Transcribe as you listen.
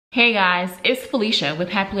Hey guys, it's Felicia with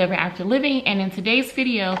Happily EverAfter Living, and in today's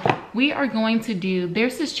video, we are going to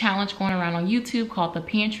there's this challenge going around on YouTube called the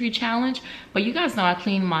Pantry Challenge, but you guys know I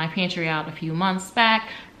cleaned my pantry out a few months back.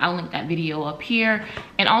 I'll link that video up here.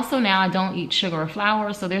 And also now I don't eat sugar or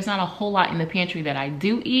flour, so there's not a whole lot in the pantry that I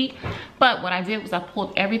do eat. But what I did was I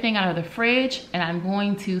pulled everything out of the fridge, and I'm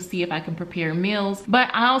going to see if I can prepare meals. But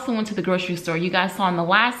I also went to the grocery store. You guys saw in the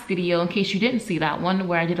last video, in case you didn't see that one,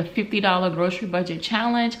 where I did a $50 grocery budget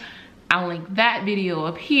challenge. I'll link that video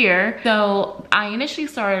up here. So I initially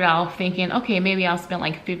started off thinking, okay, maybe I'll spend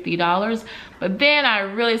like $50, but then I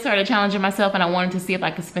really started challenging myself and I wanted to see if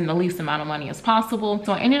I could spend the least amount of money as possible.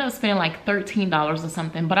 So I ended up spending like $13 or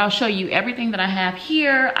something, but I'll show you everything that I have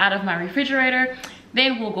here out of my refrigerator.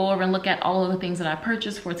 Then we'll go over and look at all of the things that I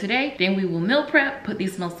purchased for today. Then we will meal prep, put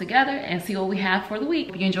these meals together, and see what we have for the week.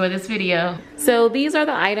 Hope you enjoy this video. So these are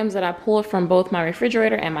the items that I pulled from both my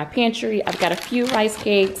refrigerator and my pantry. I've got a few rice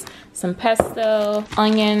cakes, some pesto,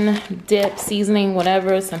 onion, dip, seasoning,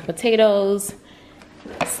 whatever, some potatoes,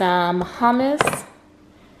 some hummus,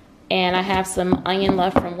 and I have some onion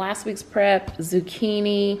left from last week's prep,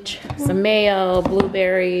 zucchini, some mayo,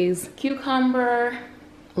 blueberries, cucumber,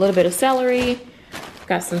 a little bit of celery.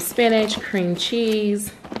 Got some spinach, cream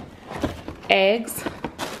cheese, eggs,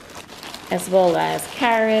 as well as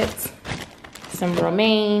carrots, some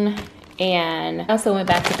romaine, and I also went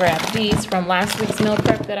back to grab these from last week's meal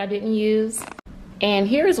prep that I didn't use. And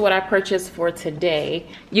here's what I purchased for today.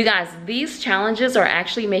 You guys, these challenges are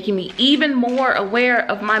actually making me even more aware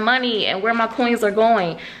of my money and where my coins are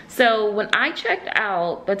going. So when I checked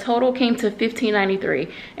out, the total came to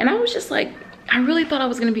 $15.93, and I was just like, I really thought I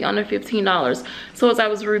was gonna be under $15. So as I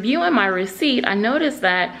was reviewing my receipt, I noticed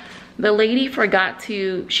that the lady forgot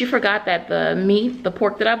that the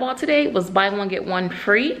pork that I bought today was buy one, get one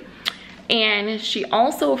free. And she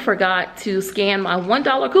also forgot to scan my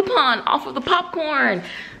 $1 coupon off of the popcorn.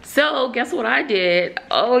 So guess what I did?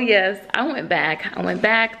 Oh yes, I went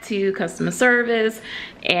back to customer service,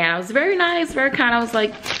 and I was very nice, very kind. I was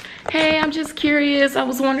like, hey, I'm just curious. I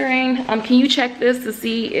was wondering, can you check this to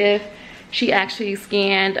see if she actually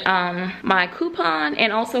scanned my coupon,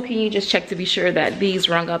 and also can you just check to be sure that these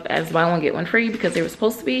rung up as buy one get one free, because they were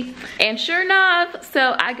supposed to be. And sure enough,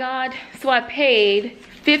 so I paid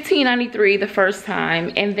 $15.93 the first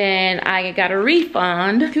time, and then I got a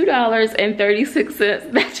refund,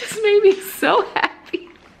 $2.36. That just made me so happy.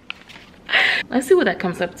 Let's see what that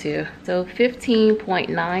comes up to. So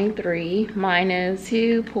 15.93 minus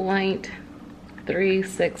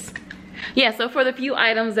 2.36. Yeah, so for the few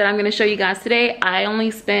items that I'm gonna show you guys today, I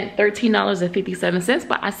only spent $13.57,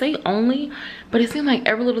 but I say only, but it seemed like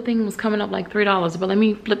every little thing was coming up like $3. But let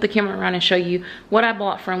me flip the camera around and show you what I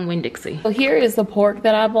bought from Winn-Dixie. So here is the pork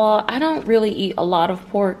that I bought. I don't really eat a lot of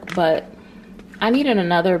pork, but I needed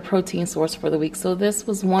another protein source for the week. So this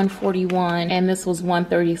was $141 and this was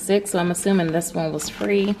 $136. So I'm assuming this one was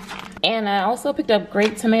free. And I also picked up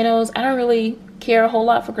grape tomatoes. I don't really care a whole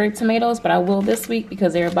lot for grape tomatoes, but I will this week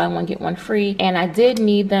because they're buy one get one free, and I did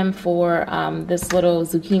need them for this little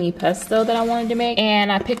zucchini pesto that I wanted to make.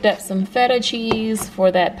 And I picked up some feta cheese for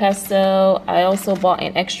that pesto. I also bought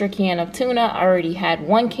an extra can of tuna. I already had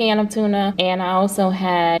one can of tuna, and I also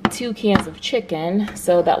had 2 cans of chicken,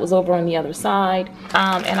 so that was over on the other side.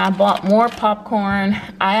 And I bought more popcorn.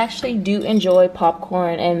 I actually do enjoy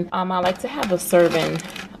popcorn, and I like to have a serving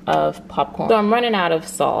of popcorn. So I'm running out of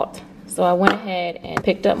salt, so I went ahead and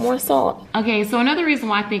picked up more salt. Okay, so another reason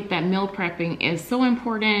why I think that meal prepping is so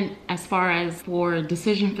important as far as for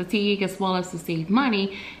decision fatigue as well as to save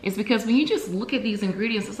money is because when you just look at these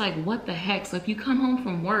ingredients, it's like, what the heck? So if you come home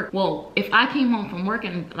from work, well, if I came home from work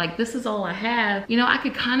and like this is all I have, you know, I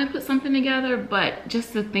could kind of put something together, but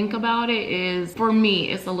just to think about it is, for me,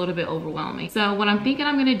 it's a little bit overwhelming. So what I'm thinking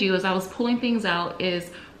I'm gonna do is, I was pulling things out, is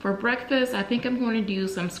for breakfast, I think I'm going to do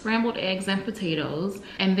some scrambled eggs and potatoes.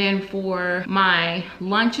 And then for my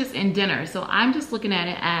lunches and dinner, so I'm just looking at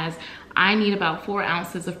it as I need about 4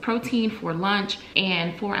 ounces of protein for lunch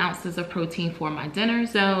and 4 ounces of protein for my dinner.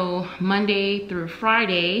 So Monday through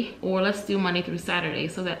Friday, or let's do Monday through Saturday.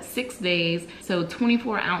 So that's 6 days. So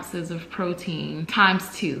 24 ounces of protein times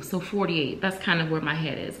 2, so 48. That's kind of where my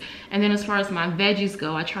head is. And then as far as my veggies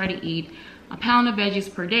go, I try to eat a pound of veggies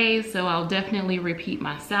per day, so I'll definitely repeat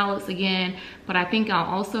my salads again, but I think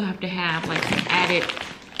I'll also have to have like some added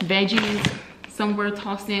veggies somewhere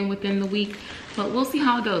tossed in within the week, but we'll see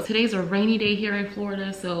how it goes. Today's a rainy day here in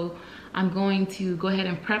Florida, so I'm going to go ahead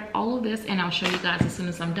and prep all of this, and I'll show you guys as soon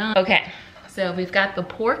as I'm done. Okay, so we've got the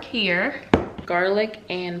pork here, garlic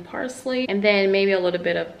and parsley, and then maybe a little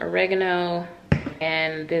bit of oregano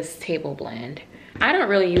and this table blend. I don't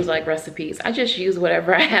really use like recipes. I just use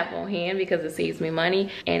whatever I have on hand because it saves me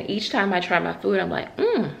money. And each time I try my food, I'm like,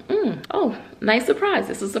 oh, nice surprise.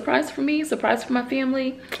 This is a surprise for me, surprise for my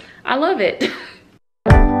family. I love it.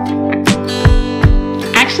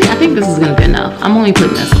 Actually, I think this is gonna be enough. I'm only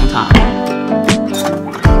putting this on top.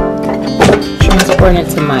 Transporting it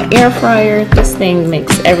to my air fryer. This thing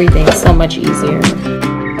makes everything so much easier.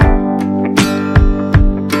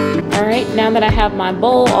 All right, now that I have my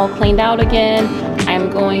bowl all cleaned out again, I'm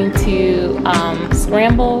going to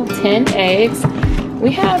scramble 10 eggs.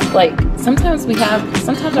 We have like, sometimes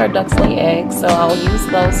our ducks lay eggs, so I'll use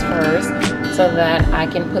those first so that I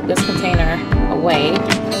can put this container away.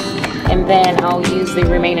 And then I'll use the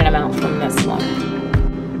remaining amount from this one.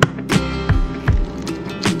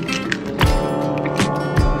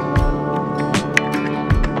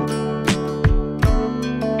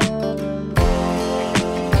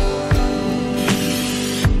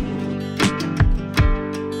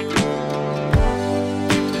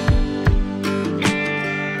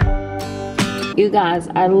 You guys,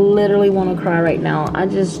 I literally want to cry right now. I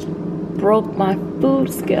just broke my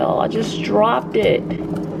food scale. I just dropped it.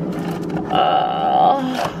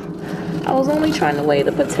 I was only trying to weigh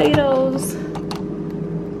the potatoes.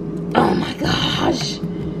 Oh my gosh.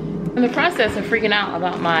 In the process of freaking out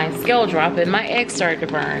about my scale dropping, my eggs started to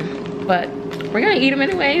burn. But we're gonna eat them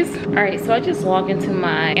anyways. All right, so I just logged into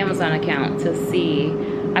my Amazon account to see.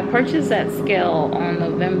 I purchased that scale on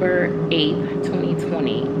November 8th,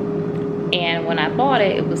 2020. And when I bought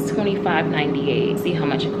it, it was $25.98. See how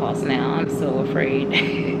much it costs now. I'm so afraid.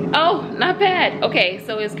 Oh, not bad. Okay,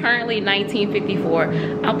 so it's currently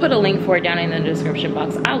 $19.54. I'll put a link for it down in the description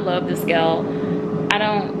box. I love the scale.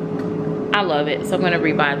 I love it. So I'm gonna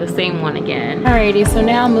rebuy the same one again. Alrighty, so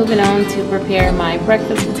now moving on to prepare my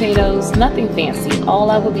breakfast potatoes. Nothing fancy. All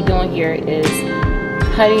I will be doing here is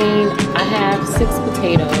cutting. I have 6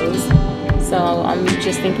 potatoes. So I'm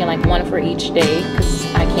just thinking like 1 for each day because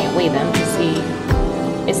I can't weigh them to see.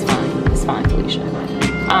 It's fine, Felicia.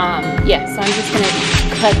 Yeah, so I'm just gonna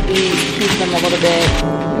cut these, cube them a little bit,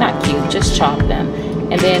 not cube, just chop them.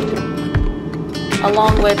 And then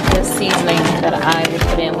along with the seasoning that I will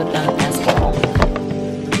put in with them as well.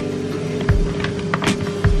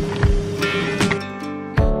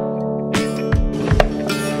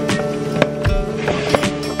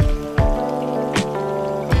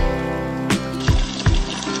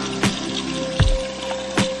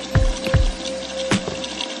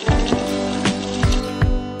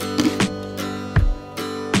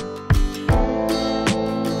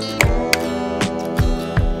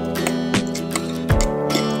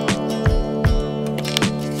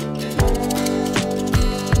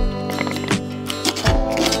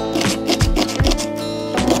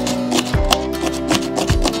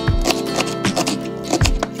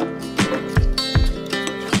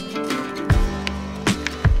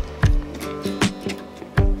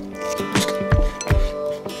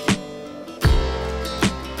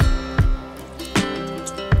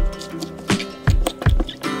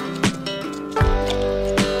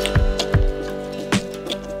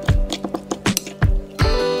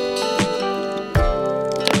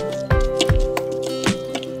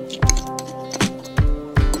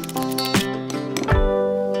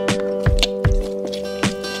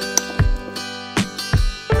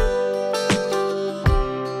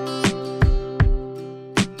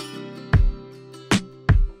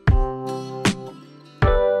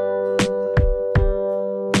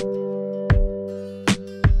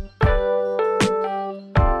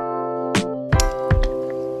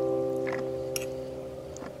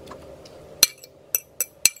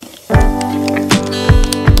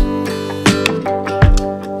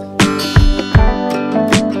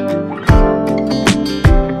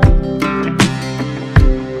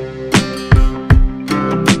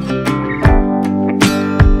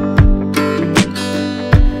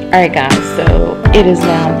 All right, guys, so it is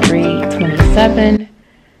now 3:27.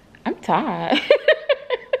 I'm tired.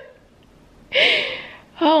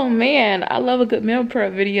 Oh man, I love a good meal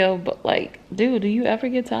prep video, but like, dude, do you ever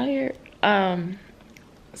get tired?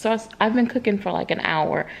 So I've been cooking for like an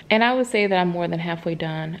hour, and I would say that I'm more than halfway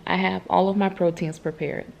done. I have all of my proteins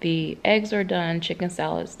prepared. The eggs are done, chicken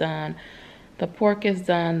salad's done, the pork is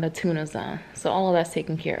done, the tuna's done. So all of that's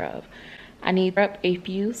taken care of. I need to prep a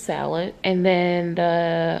few salad, and then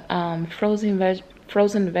the frozen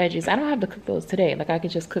veggies. I don't have to cook those today. Like, I could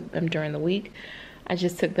just cook them during the week. I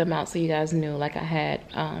just took them out so you guys knew, like, I had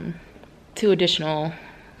 2 additional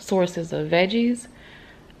sources of veggies.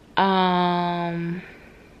 I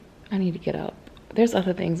need to get up. There's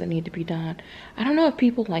other things that need to be done. I don't know if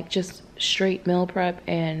people like just straight meal prep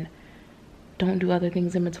and don't do other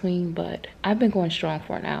things in between, but I've been going strong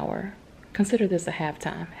for an hour. Consider this a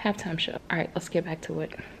halftime show. All right, let's get back to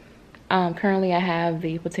it. Currently I have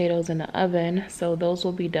the potatoes in the oven, so those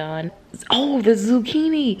will be done. Oh, the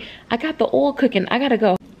zucchini. I got the oil cooking. I gotta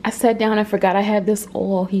go. I sat down and forgot I had this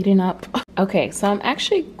oil heating up. Okay, so I'm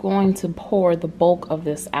actually going to pour the bulk of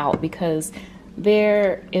this out because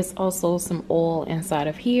there is also some oil inside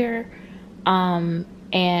of here.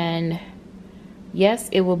 And yes,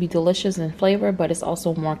 it will be delicious in flavor, but it's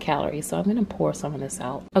also more calories. So I'm gonna pour some of this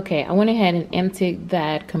out. Okay, I went ahead and emptied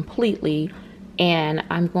that completely. And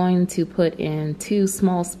I'm going to put in two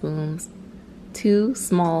small spoons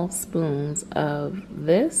of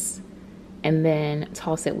this, and then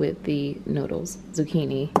toss it with the noodles,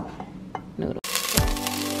 zucchini noodles.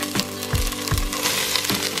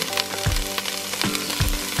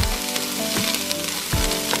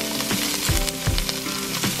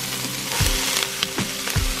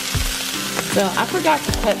 So I forgot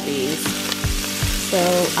to cut these. So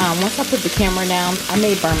once I put the camera down, I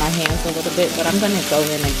may burn my hands a little bit, but I'm going to go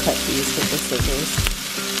in and cut these with the scissors.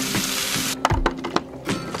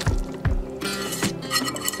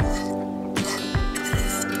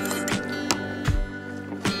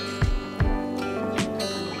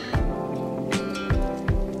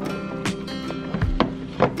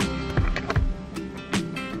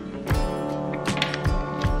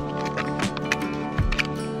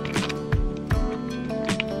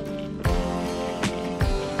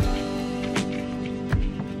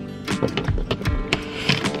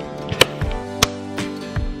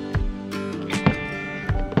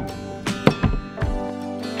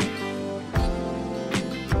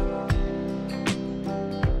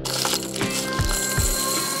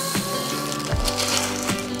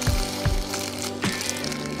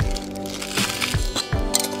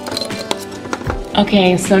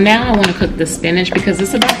 Okay, so now I want to cook the spinach because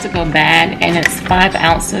it's about to go bad and it's 5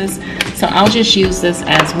 ounces. So I'll just use this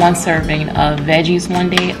as 1 serving of veggies one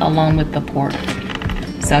day along with the pork.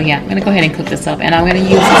 So yeah, I'm gonna go ahead and cook this up, and I'm gonna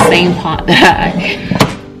use the same pot that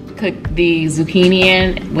I cooked the zucchini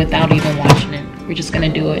in without even washing it. We're just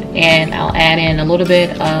gonna do it, and I'll add in a little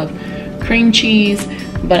bit of cream cheese,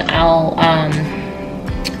 but I'll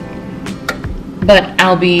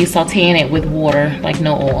be sauteing it with water, like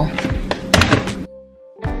no oil.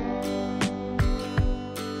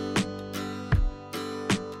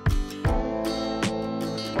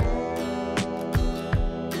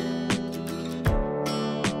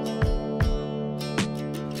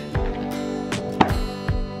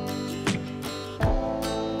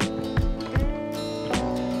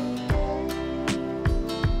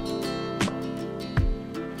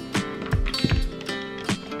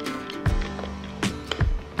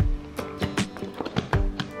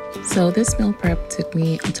 So this meal prep took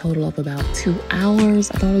me a total of about 2 hours.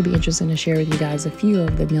 I thought it would be interesting to share with you guys a few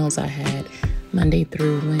of the meals I had Monday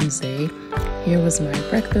through Wednesday. Here was my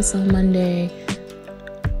breakfast on Monday.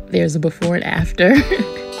 There's a before and after.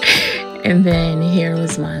 And then here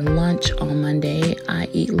was my lunch on Monday. I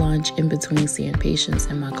eat lunch in between seeing patients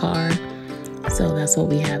in my car. So that's what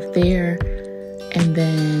we have there. And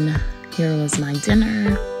then here was my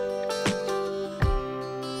dinner.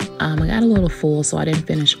 I got a little full, so I didn't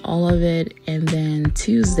finish all of it. And then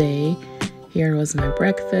Tuesday, here was my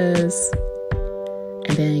breakfast.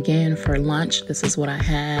 And then again for lunch, this is what I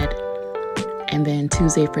had. And then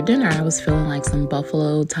Tuesday for dinner, I was feeling like some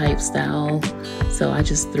buffalo type style. So I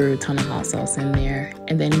just threw a ton of hot sauce in there.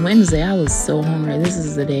 And then Wednesday, I was so hungry. This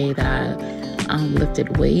is the day that I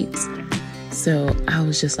lifted weights. So I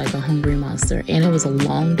was just like a hungry monster. And it was a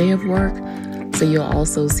long day of work. So you'll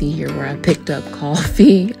also see here where I picked up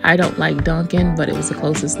coffee. I don't like Dunkin', but it was the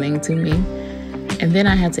closest thing to me. And then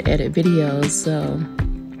I had to edit videos, so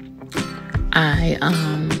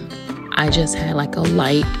I just had like a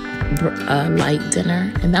light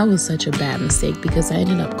dinner, and that was such a bad mistake because I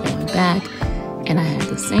ended up going back and I had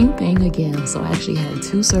the same thing again. So I actually had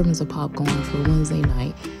 2 servings of popcorn for Wednesday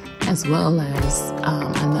night, as well as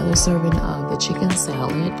another serving of the chicken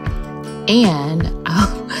salad. And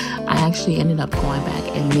I actually ended up going back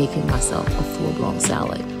and making myself a full-blown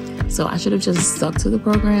salad. So I should have just stuck to the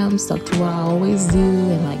program, stuck to what I always do,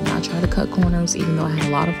 and like not try to cut corners, even though I had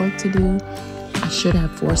a lot of work to do. I should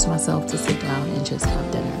have forced myself to sit down and just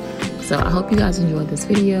have dinner. So I hope you guys enjoyed this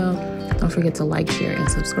video. Don't forget to like, share, and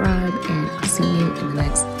subscribe, and I'll see you in the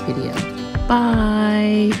next video.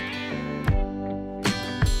 Bye!